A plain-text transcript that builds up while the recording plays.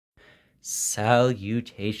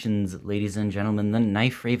Salutations, ladies and gentlemen, the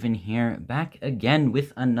Knife Raven here, back again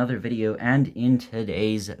with another video, and in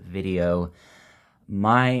today's video,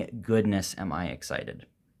 my goodness am I excited.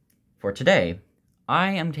 For today,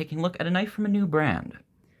 I am taking a look at a knife from a new brand.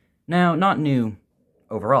 Now, not new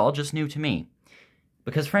overall, just new to me,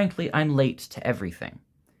 because frankly, I'm late to everything.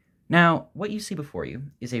 Now, what you see before you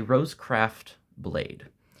is a Rosecraft blade.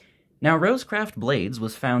 Now, Rosecraft Blades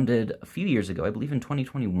was founded a few years ago, I believe in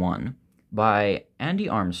 2021, by Andy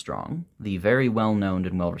Armstrong, the very well-known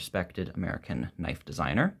and well-respected American knife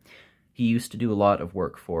designer. He used to do a lot of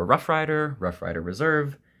work for Rough Rider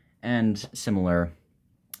Reserve, and similar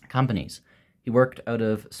companies. He worked out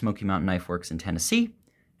of Smoky Mountain Knife Works in Tennessee,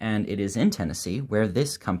 and it is in Tennessee where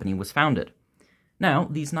this company was founded. Now,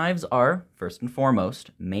 these knives are, first and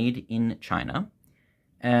foremost, made in China,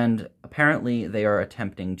 and apparently they are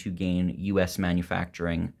attempting to gain US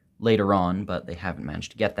manufacturing later on, but they haven't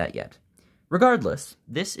managed to get that yet. Regardless,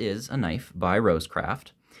 this is a knife by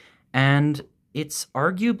Rosecraft, and it's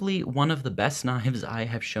arguably one of the best knives I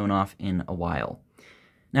have shown off in a while.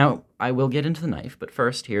 Now, I will get into the knife, but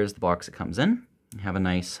first, here's the box it comes in. You have a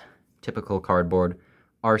nice, typical cardboard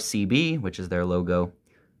RCB, which is their logo.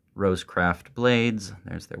 Rosecraft Blades,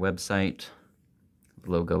 there's their website.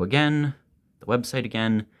 The logo again, the website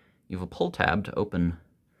again. You have a pull tab to open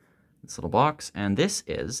this little box, and this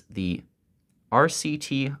is the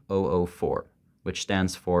RCT004, which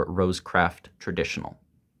stands for Rosecraft Traditional.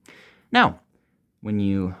 Now, when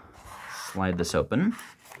you slide this open,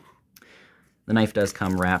 the knife does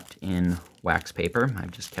come wrapped in wax paper.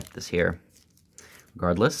 I've just kept this here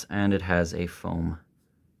regardless, and it has a foam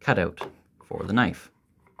cutout for the knife.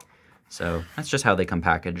 So that's just how they come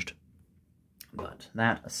packaged. But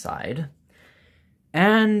that aside,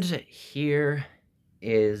 and here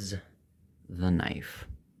is the knife.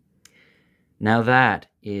 Now that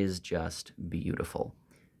is just beautiful.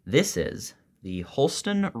 This is the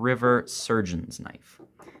Holston River Surgeon's knife.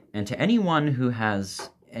 And to anyone who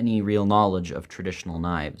has any real knowledge of traditional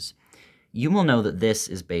knives, you will know that this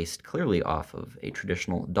is based clearly off of a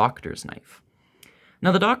traditional doctor's knife.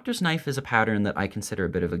 Now, the doctor's knife is a pattern that I consider a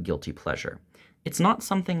bit of a guilty pleasure. It's not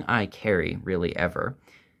something I carry, really, ever,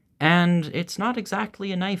 and it's not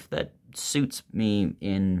exactly a knife that suits me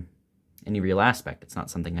in any real aspect. It's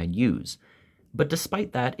not something I'd use. But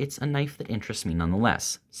despite that, it's a knife that interests me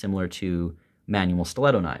nonetheless, similar to manual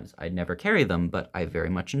stiletto knives. I'd never carry them, but I very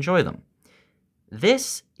much enjoy them.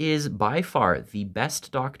 This is by far the best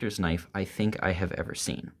doctor's knife I think I have ever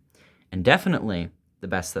seen, and definitely the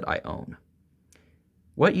best that I own.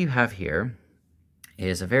 What you have here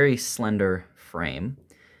is a very slender frame.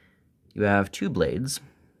 You have two blades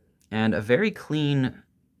and a very clean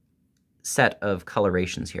set of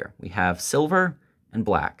colorations here. We have silver and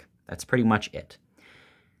black. That's pretty much it.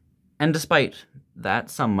 And despite that,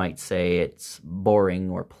 some might say it's boring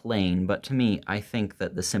or plain, but to me, I think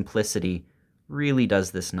that the simplicity really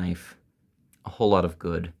does this knife a whole lot of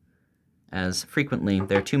good, as frequently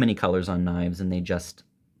there are too many colors on knives and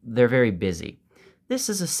they're very busy. This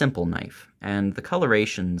is a simple knife, and the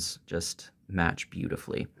colorations just match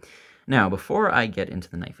beautifully. Now, before I get into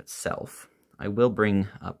the knife itself, I will bring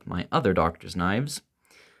up my other doctor's knives.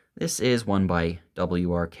 This is one by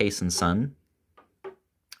W.R. Case & Son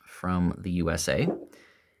from the USA,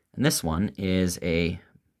 and this one is a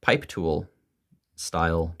pipe tool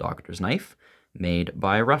style doctor's knife made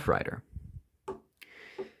by Rough Rider.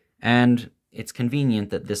 And it's convenient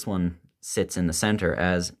that this one sits in the center,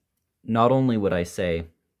 as not only would I say,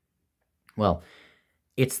 well,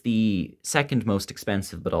 it's the second most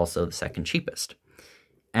expensive, but also the second cheapest.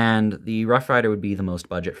 And the Rough Rider would be the most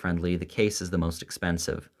budget-friendly, the Case is the most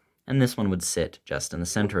expensive, and this one would sit just in the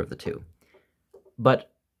center of the two.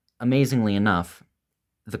 But amazingly enough,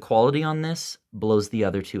 the quality on this blows the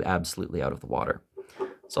other two absolutely out of the water.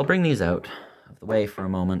 So I'll bring these out of the way for a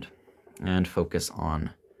moment and focus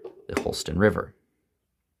on the Holston River.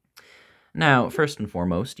 Now, first and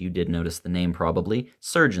foremost, you did notice the name probably,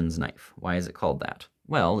 surgeon's knife. Why is it called that?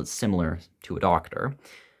 Well, it's similar to a doctor,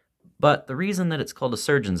 but the reason that it's called a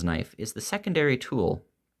surgeon's knife is the secondary tool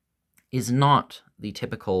is not the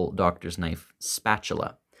typical doctor's knife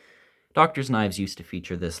spatula. Doctor's knives used to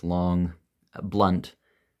feature this long, blunt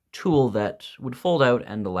tool that would fold out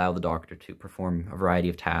and allow the doctor to perform a variety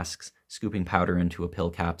of tasks, scooping powder into a pill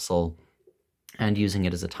capsule and using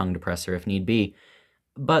it as a tongue depressor if need be.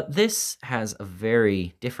 But this has a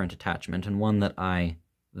very different attachment, and one that I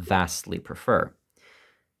vastly prefer.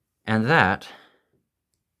 And that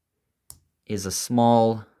is a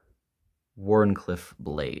small Wharncliffe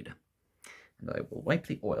blade. And I will wipe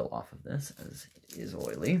the oil off of this, as it is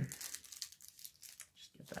oily.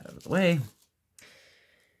 Just get that out of of the way.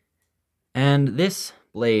 And this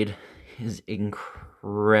blade is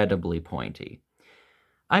incredibly pointy.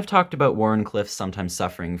 I've talked about Wharncliffe sometimes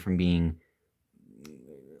suffering from being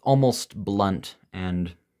almost blunt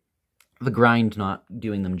and the grind not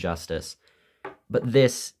doing them justice, but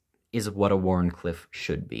this is what a Wharncliffe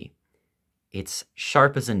should be. It's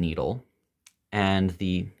sharp as a needle, and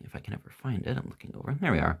if I can ever find it, I'm looking over,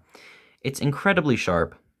 there we are. It's incredibly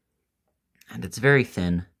sharp, and it's very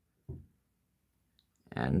thin,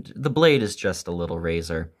 and the blade is just a little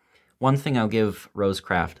razor. One thing I'll give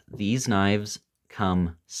Rosecraft, these knives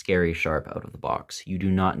come scary sharp out of the box. You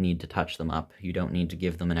do not need to touch them up. You don't need to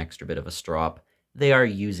give them an extra bit of a strop. They are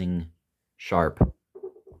using sharp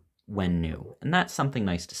when new, and that's something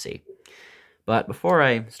nice to see. But before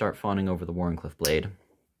I start fawning over the Wharncliffe blade,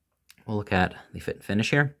 we'll look at the fit and finish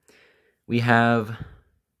here. We have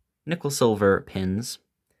nickel-silver pins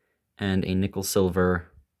and a nickel-silver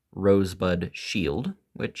rosebud shield,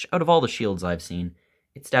 which out of all the shields I've seen,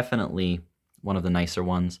 it's definitely one of the nicer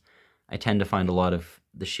ones. I tend to find a lot of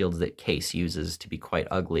the shields that Case uses to be quite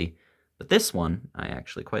ugly, but this one I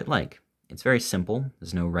actually quite like. It's very simple,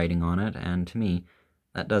 there's no writing on it, and to me,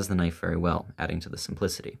 that does the knife very well, adding to the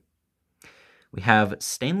simplicity. We have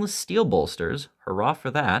stainless steel bolsters, hurrah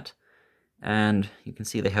for that, and you can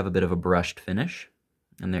see they have a bit of a brushed finish,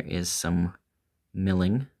 and there is some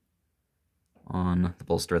milling on the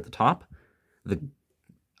bolster at the top.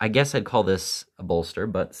 I guess I'd call this a bolster,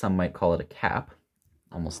 but some might call it a cap,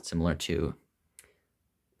 almost similar to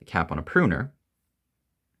the cap on a pruner.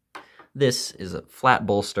 This is a flat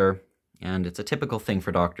bolster, and it's a typical thing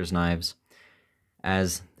for doctor's knives,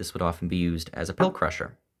 as this would often be used as a pill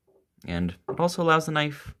crusher. And it also allows the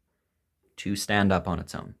knife to stand up on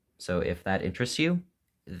its own. So if that interests you,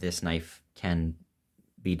 this knife can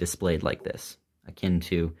be displayed like this, akin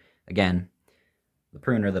to, again, the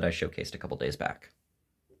pruner that I showcased a couple days back.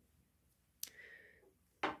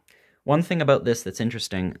 One thing about this that's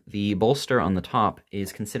interesting, the bolster on the top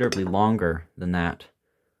is considerably longer than that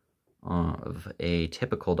of a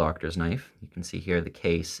typical doctor's knife. You can see here the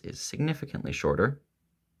case is significantly shorter,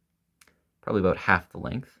 probably about half the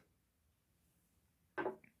length.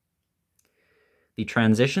 The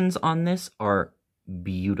transitions on this are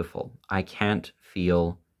beautiful. I can't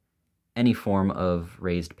feel any form of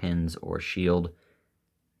raised pins or shield.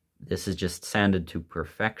 This is just sanded to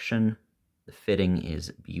perfection. The fitting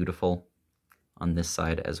is beautiful on this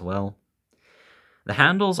side as well. The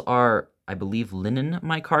handles are, I believe, linen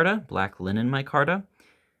micarta, black linen micarta,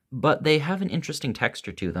 but they have an interesting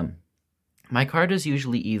texture to them. Micarta is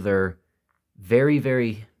usually either very,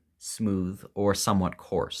 very smooth or somewhat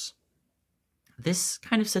coarse. This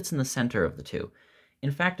kind of sits in the center of the two.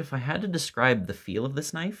 In fact, if I had to describe the feel of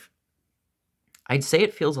this knife, I'd say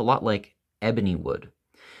it feels a lot like ebony wood.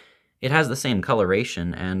 It has the same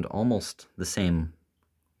coloration and almost the same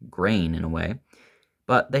grain in a way,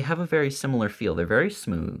 but they have a very similar feel. They're very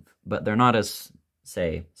smooth, but they're not as,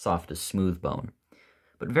 say, soft as smooth bone.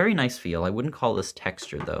 But very nice feel. I wouldn't call this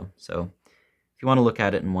texture, though, so if you want to look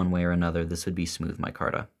at it in one way or another, this would be smooth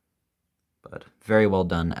micarta. But very well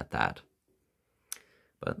done at that.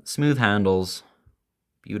 But smooth handles,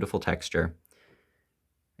 beautiful texture.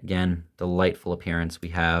 Again, delightful appearance. We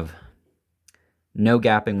have no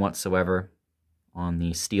gapping whatsoever on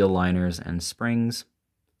the steel liners and springs.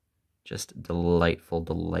 Just delightful,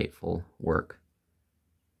 delightful work.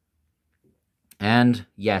 And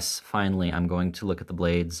yes, finally, I'm going to look at the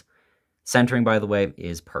blades. Centering, by the way,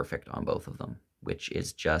 is perfect on both of them, which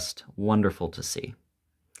is just wonderful to see.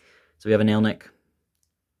 So we have a nail nick,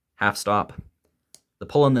 half stop. The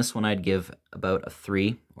pull on this one I'd give about a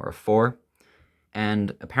 3 or a 4,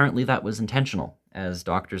 and apparently that was intentional, as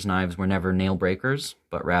doctor's knives were never nail breakers,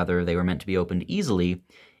 but rather they were meant to be opened easily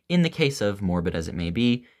in the case of, morbid as it may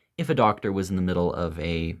be, if a doctor was in the middle of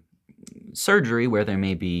a surgery where there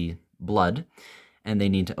may be blood and they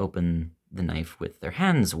need to open the knife with their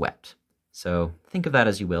hands wet. So think of that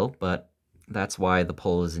as you will, but that's why the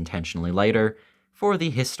pull is intentionally lighter for the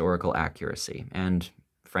historical accuracy, and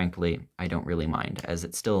frankly, I don't really mind, as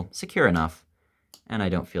it's still secure enough, and I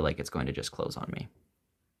don't feel like it's going to just close on me.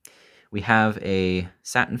 We have a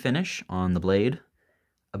satin finish on the blade,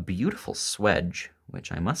 a beautiful swedge,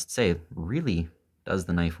 which I must say really does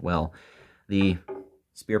the knife well. The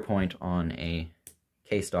spear point on a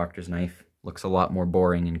Case doctor's knife looks a lot more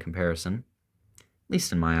boring in comparison, at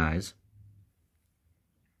least in my eyes.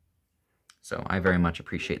 So I very much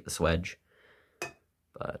appreciate the swedge,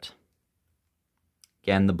 but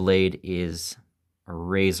again, the blade is a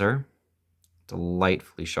razor,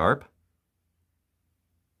 delightfully sharp.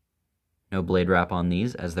 No blade wrap on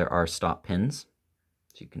these, as there are stop pins.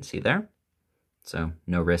 as you can see there. So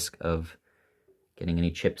no risk of getting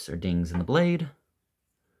any chips or dings in the blade.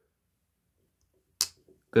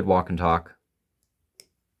 Good walk and talk,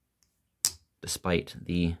 despite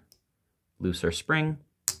the looser spring.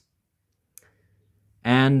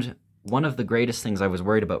 And one of the greatest things I was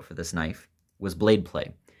worried about for this knife was blade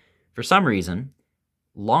play. For some reason,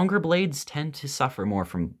 longer blades tend to suffer more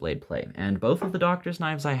from blade play, and both of the doctor's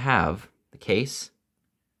knives I have, the case,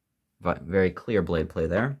 very clear blade play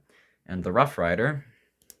there, and the Rough Rider,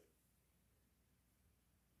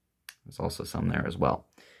 there's also some there as well.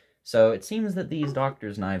 So it seems that these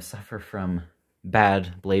doctor's knives suffer from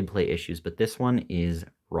bad blade play issues, but this one is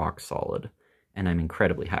rock solid, and I'm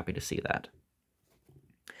incredibly happy to see that.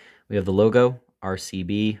 We have the logo,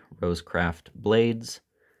 RCB, Rosecraft Blades,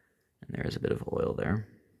 and there is a bit of oil there.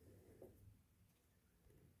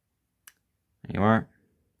 There you are.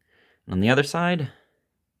 And on the other side,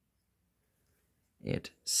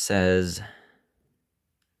 it says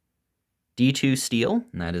D2 steel,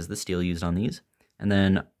 and that is the steel used on these, and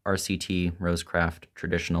then RCT Rosecraft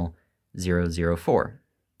Traditional 004.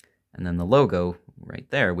 And then the logo right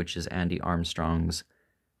there, which is Andy Armstrong's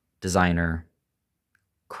designer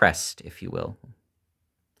crest, if you will,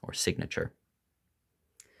 or signature.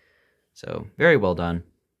 So very well done.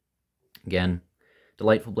 Again,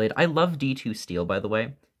 delightful blade. I love D2 steel, by the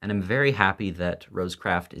way, and I'm very happy that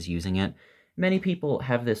Rosecraft is using it. Many people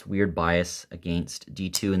have this weird bias against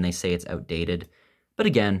D2 and they say it's outdated. But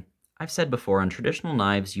again, I've said before, on traditional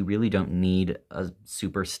knives, you really don't need a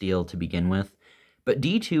super steel to begin with. But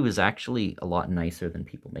D2 is actually a lot nicer than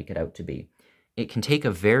people make it out to be. It can take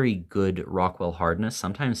a very good Rockwell hardness,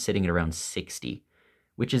 sometimes sitting at around 60,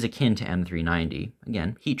 which is akin to M390.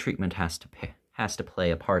 Again, heat treatment has to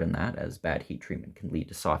play a part in that, as bad heat treatment can lead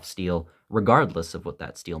to soft steel, regardless of what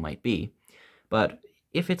that steel might be. But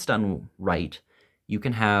if it's done right, you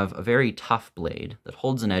can have a very tough blade that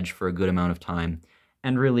holds an edge for a good amount of time,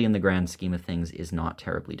 and really, in the grand scheme of things, is not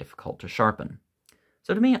terribly difficult to sharpen.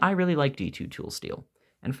 So to me, I really like D2 tool steel.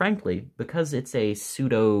 And frankly, because it's a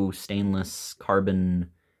pseudo-stainless carbon,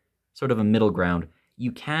 sort of a middle ground,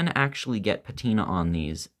 you can actually get patina on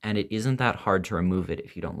these, and it isn't that hard to remove it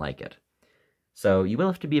if you don't like it. So you will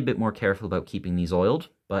have to be a bit more careful about keeping these oiled,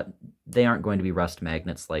 but they aren't going to be rust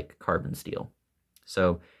magnets like carbon steel.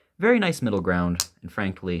 So very nice middle ground, and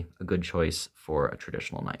frankly, a good choice for a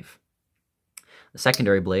traditional knife. The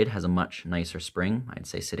secondary blade has a much nicer spring, I'd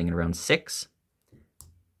say sitting at around 6.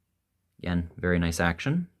 Again, very nice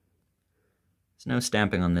action. There's no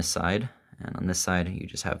stamping on this side, and on this side you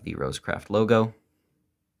just have the Rosecraft logo.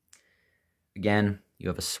 Again, you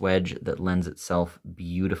have a swedge that lends itself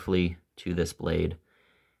beautifully to this blade.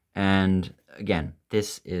 And again,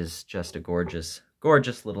 this is just a gorgeous,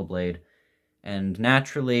 gorgeous little blade. And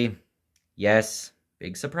naturally, yes,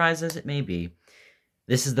 big surprise as it may be,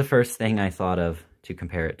 this is the first thing I thought of to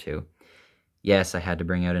compare it to. Yes, I had to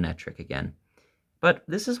bring out an Ettrick again. But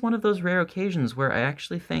this is one of those rare occasions where I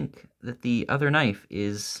actually think that the other knife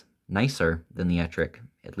is nicer than the Ettrick,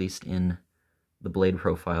 at least in the blade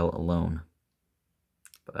profile alone.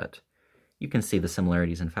 But you can see the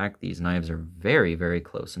similarities. In fact, these knives are very, very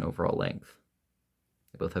close in overall length.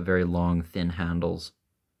 They both have very long, thin handles.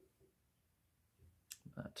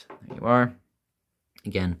 But there you are.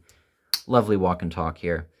 Again, lovely walk and talk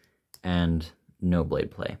here, and no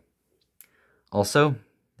blade play. Also,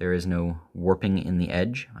 there is no warping in the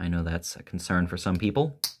edge. I know that's a concern for some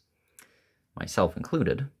people, myself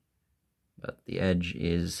included, but the edge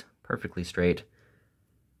is perfectly straight.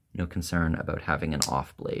 No concern about having an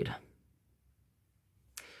off blade.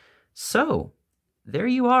 So, there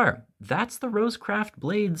you are. That's the Rosecraft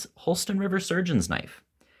Blades Holston River Surgeon's knife.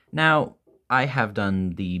 Now, I have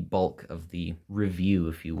done the bulk of the review,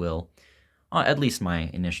 if you will, at least my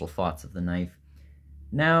initial thoughts of the knife.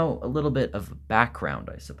 Now, a little bit of background,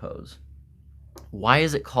 I suppose. Why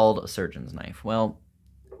is it called a surgeon's knife? Well,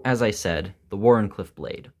 as I said, the Wharncliffe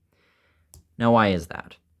blade. Now, why is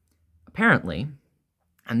that? Apparently,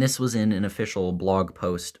 and this was in an official blog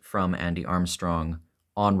post from Andy Armstrong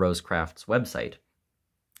on Rosecraft's website,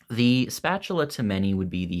 the spatula to many would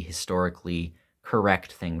be the historically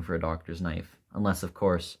correct thing for a doctor's knife, unless, of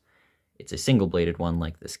course, it's a single-bladed one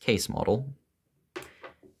like this case model.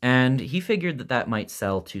 And he figured that that might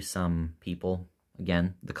sell to some people,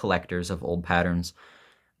 again, the collectors of old patterns,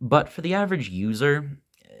 but for the average user,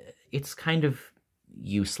 it's kind of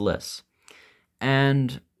useless.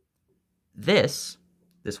 And this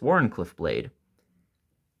Wharncliffe blade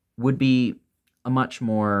would be a much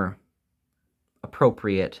more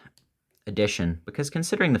appropriate addition, because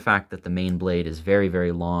considering the fact that the main blade is very,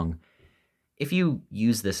 very long, if you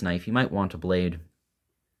use this knife, you might want a blade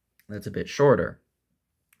that's a bit shorter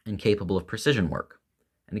and capable of precision work.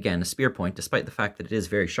 And again, a spear point, despite the fact that it is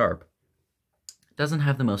very sharp, doesn't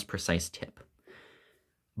have the most precise tip.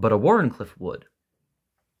 But a Wharncliffe would.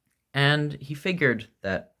 And he figured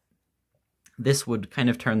that this would kind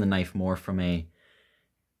of turn the knife more from a,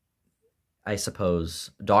 I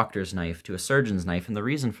suppose, doctor's knife to a surgeon's knife, and the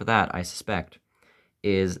reason for that, I suspect,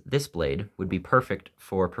 is this blade would be perfect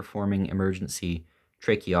for performing emergency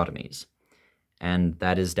tracheotomies. And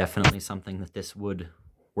that is definitely something that this would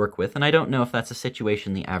work with, and I don't know if that's a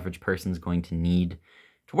situation the average person's going to need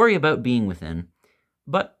to worry about being within,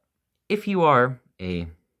 but if you are a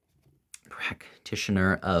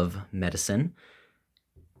practitioner of medicine,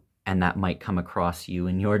 and that might come across you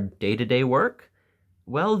in your day-to-day work,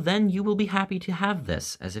 well, then you will be happy to have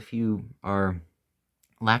this, as if you are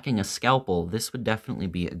lacking a scalpel, this would definitely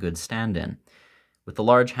be a good stand-in. With the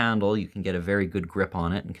large handle, you can get a very good grip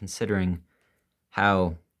on it, and considering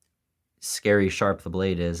how scary sharp the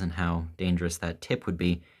blade is and how dangerous that tip would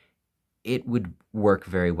be, it would work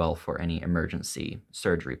very well for any emergency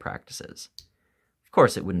surgery practices. Of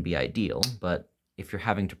course, it wouldn't be ideal, but if you're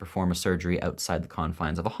having to perform a surgery outside the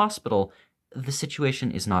confines of a hospital, the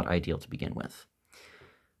situation is not ideal to begin with.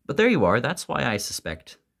 But there you are, that's why I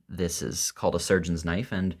suspect this is called a surgeon's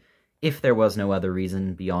knife, and if there was no other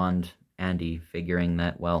reason beyond Andy figuring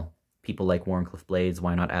that, well, people like Wharncliffe Blades,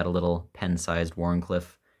 why not add a little pen-sized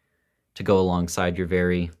Wharncliffe to go alongside your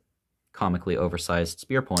very comically oversized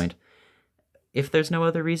spear point. If there's no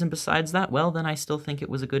other reason besides that, well, then I still think it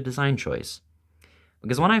was a good design choice.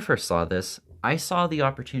 Because when I first saw this, I saw the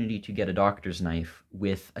opportunity to get a doctor's knife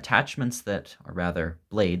with attachments that, or rather,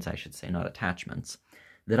 blades, I should say, not attachments,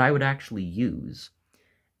 that I would actually use.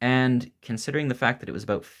 And considering the fact that it was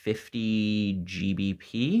about 50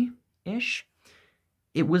 GBP-ish,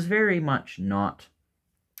 it was very much not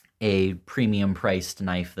a premium-priced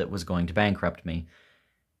knife that was going to bankrupt me.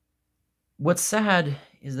 What's sad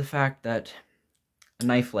is the fact that a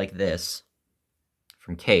knife like this,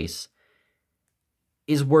 from Case,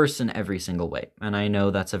 is worse in every single way. And I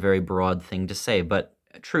know that's a very broad thing to say, but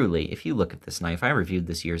truly, if you look at this knife, I reviewed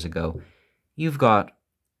this years ago, you've got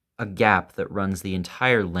a gap that runs the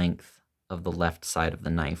entire length of the left side of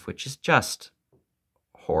the knife, which is just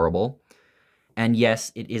horrible. And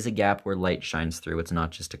yes, it is a gap where light shines through. It's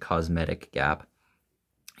not just a cosmetic gap.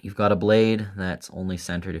 You've got a blade that's only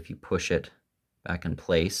centered if you push it back in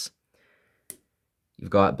place. You've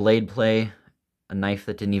got blade play, a knife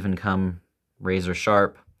that didn't even come razor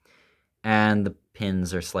sharp, and the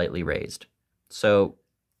pins are slightly raised. So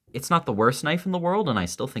it's not the worst knife in the world, and I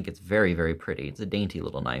still think it's very, very pretty. It's a dainty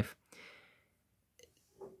little knife.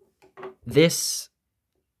 This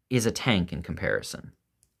is a tank in comparison.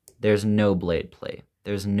 There's no blade play.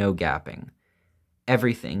 There's no gapping.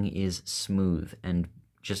 Everything is smooth and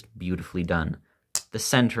just beautifully done. The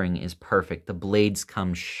centering is perfect. The blades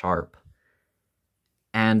come sharp.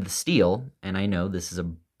 And the steel, and I know this is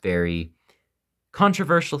a very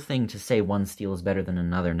controversial thing to say one steel is better than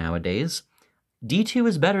another nowadays, D2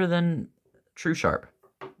 is better than True Sharp.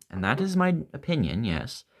 And that is my opinion,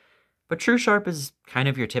 yes. But True Sharp is kind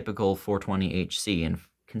of your typical 420 HC, and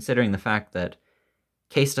considering the fact that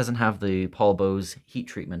Case doesn't have the Paul Bose heat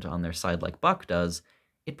treatment on their side like Buck does,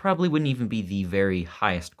 it probably wouldn't even be the very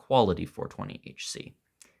highest quality 420 HC.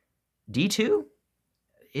 D2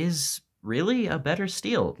 is really a better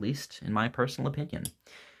steel, at least in my personal opinion.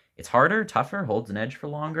 It's harder, tougher, holds an edge for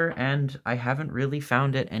longer, and I haven't really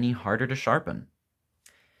found it any harder to sharpen.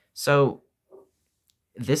 So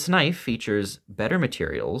this knife features better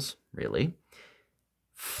materials, really,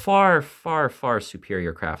 far, far, far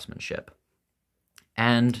superior craftsmanship.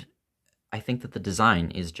 And I think that the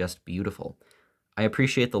design is just beautiful. I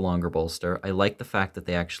appreciate the longer bolster. I like the fact that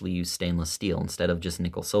they actually use stainless steel instead of just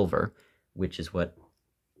nickel silver, which is what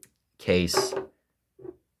Case,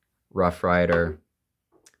 Rough Rider,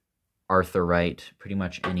 Arthur Wright, pretty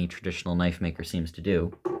much any traditional knife maker seems to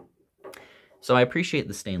do. So I appreciate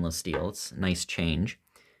the stainless steel. It's a nice change.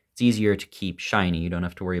 It's easier to keep shiny. You don't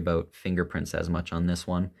have to worry about fingerprints as much on this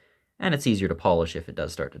one. And it's easier to polish if it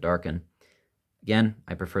does start to darken. Again,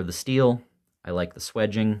 I prefer the steel. I like the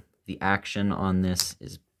swedging. The action on this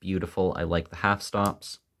is beautiful. I like the half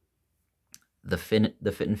stops. The fit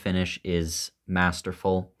and finish is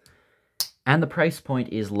masterful. And the price point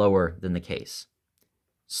is lower than the Case.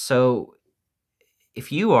 So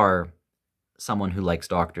if you are someone who likes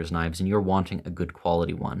doctor's knives and you're wanting a good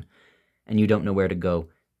quality one and you don't know where to go,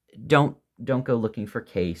 don't go looking for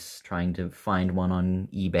Case, trying to find one on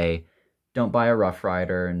eBay. Don't buy a Rough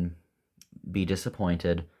Rider and be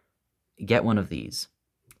disappointed. Get one of these.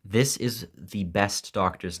 This is the best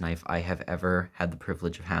doctor's knife I have ever had the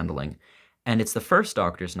privilege of handling, and it's the first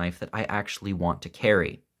doctor's knife that I actually want to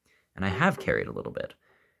carry, and I have carried a little bit.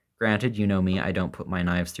 Granted, you know me, I don't put my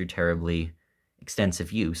knives through terribly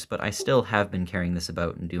extensive use, but I still have been carrying this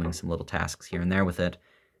about and doing some little tasks here and there with it.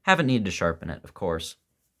 Haven't needed to sharpen it, of course.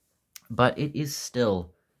 But it is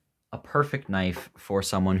still a perfect knife for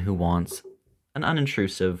someone who wants an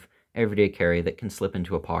unintrusive, everyday carry that can slip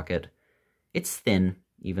into a pocket. It's thin,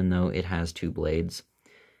 even though it has 2 blades.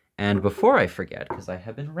 And before I forget, because I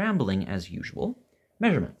have been rambling as usual,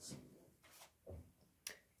 measurements.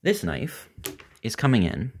 This knife is coming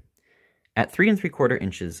in at 3 3/4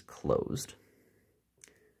 inches closed.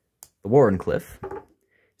 The Wharncliffe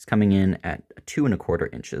is coming in at 2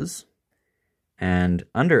 1/4 inches and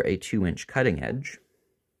under a 2-inch cutting edge.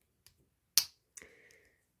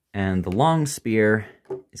 And the long spear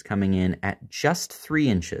is coming in at just 3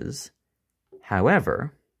 inches,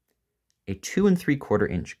 however, a 2 3/4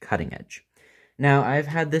 inch cutting edge. Now, I've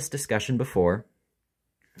had this discussion before,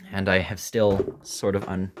 and I have still sort of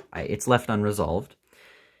it's left unresolved.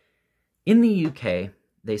 In the UK,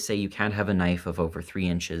 they say you can't have a knife of over 3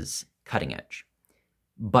 inches cutting edge,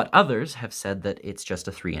 but others have said that it's just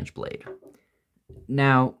a 3-inch blade.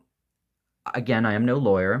 Now, again, I am no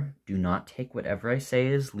lawyer. Do not take whatever I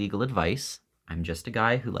say as legal advice. I'm just a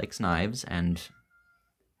guy who likes knives, and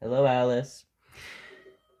hello, Alice,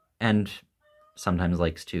 and sometimes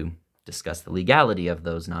likes to discuss the legality of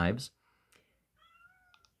those knives.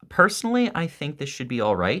 Personally, I think this should be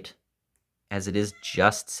all right, as it is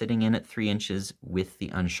just sitting in at 3 inches with the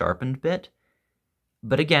unsharpened bit.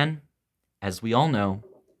 But again, as we all know,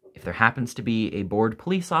 if there happens to be a bored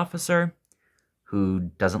police officer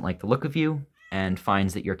who doesn't like the look of you and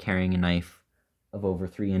finds that you're carrying a knife of over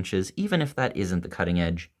 3 inches, even if that isn't the cutting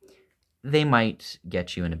edge, they might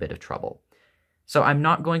get you in a bit of trouble. So I'm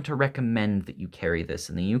not going to recommend that you carry this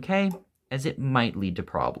in the UK, as it might lead to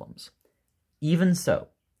problems. Even so,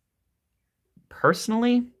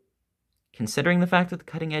 personally, considering the fact that the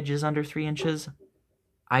cutting edge is under 3 inches,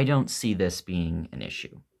 I don't see this being an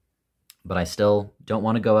issue. But I still don't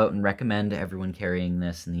want to go out and recommend everyone carrying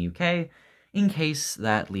this in the UK, in case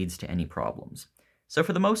that leads to any problems. So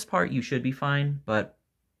for the most part, you should be fine, but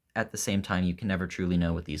at the same time, you can never truly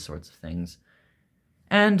know with these sorts of things.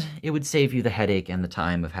 And it would save you the headache and the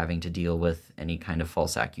time of having to deal with any kind of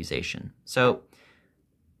false accusation. So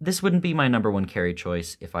this wouldn't be my #1 carry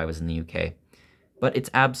choice if I was in the UK, but it's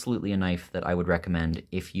absolutely a knife that I would recommend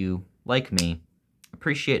if you, like me,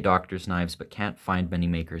 appreciate doctor's knives but can't find many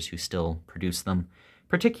makers who still produce them,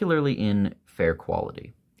 particularly in fair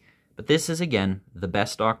quality. But this is, again, the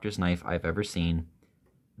best doctor's knife I've ever seen.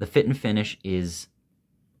 The fit and finish is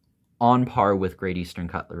on par with Great Eastern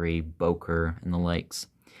Cutlery, Boker, and the likes.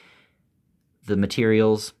 The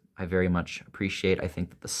materials I very much appreciate. I think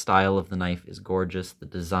that the style of the knife is gorgeous. The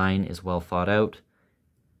design is well thought out.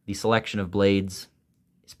 The selection of blades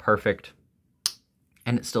is perfect.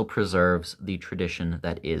 And it still preserves the tradition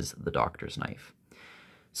that is the doctor's knife.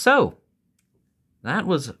 So, that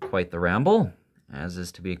was quite the ramble, as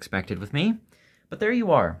is to be expected with me. But there you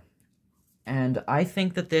are. And I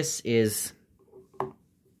think that this is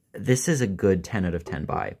a good 10 out of 10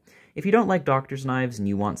 buy. If you don't like doctor's knives and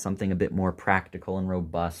you want something a bit more practical and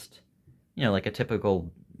robust, you know, like a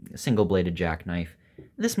typical single-bladed jackknife,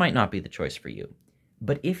 this might not be the choice for you.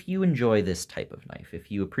 But if you enjoy this type of knife, if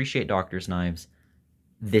you appreciate doctor's knives,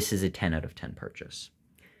 this is a 10 out of 10 purchase.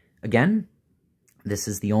 Again, this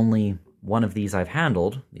is the only one of these I've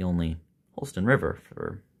handled, the only Holston River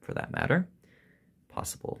for that matter.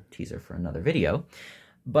 Possible teaser for another video.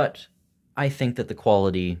 But I think that the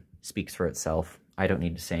quality speaks for itself. I don't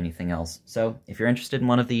need to say anything else. So if you're interested in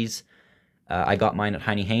one of these, I got mine at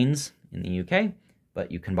Heine Haynes in the UK,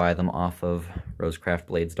 but you can buy them off of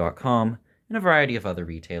rosecraftblades.com and a variety of other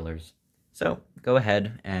retailers. So go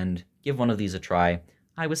ahead and give one of these a try.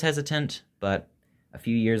 I was hesitant, but a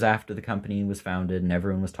few years after the company was founded and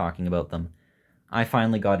everyone was talking about them, I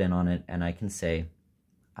finally got in on it, and I can say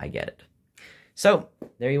I get it. So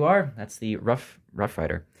there you are. That's the Rough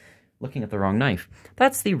Rider. Looking at the wrong knife.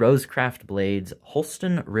 That's the Rosecraft Blades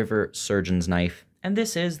Holston River Surgeon's Knife, and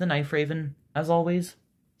this is the Knife Raven, as always,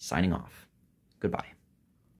 signing off. Goodbye.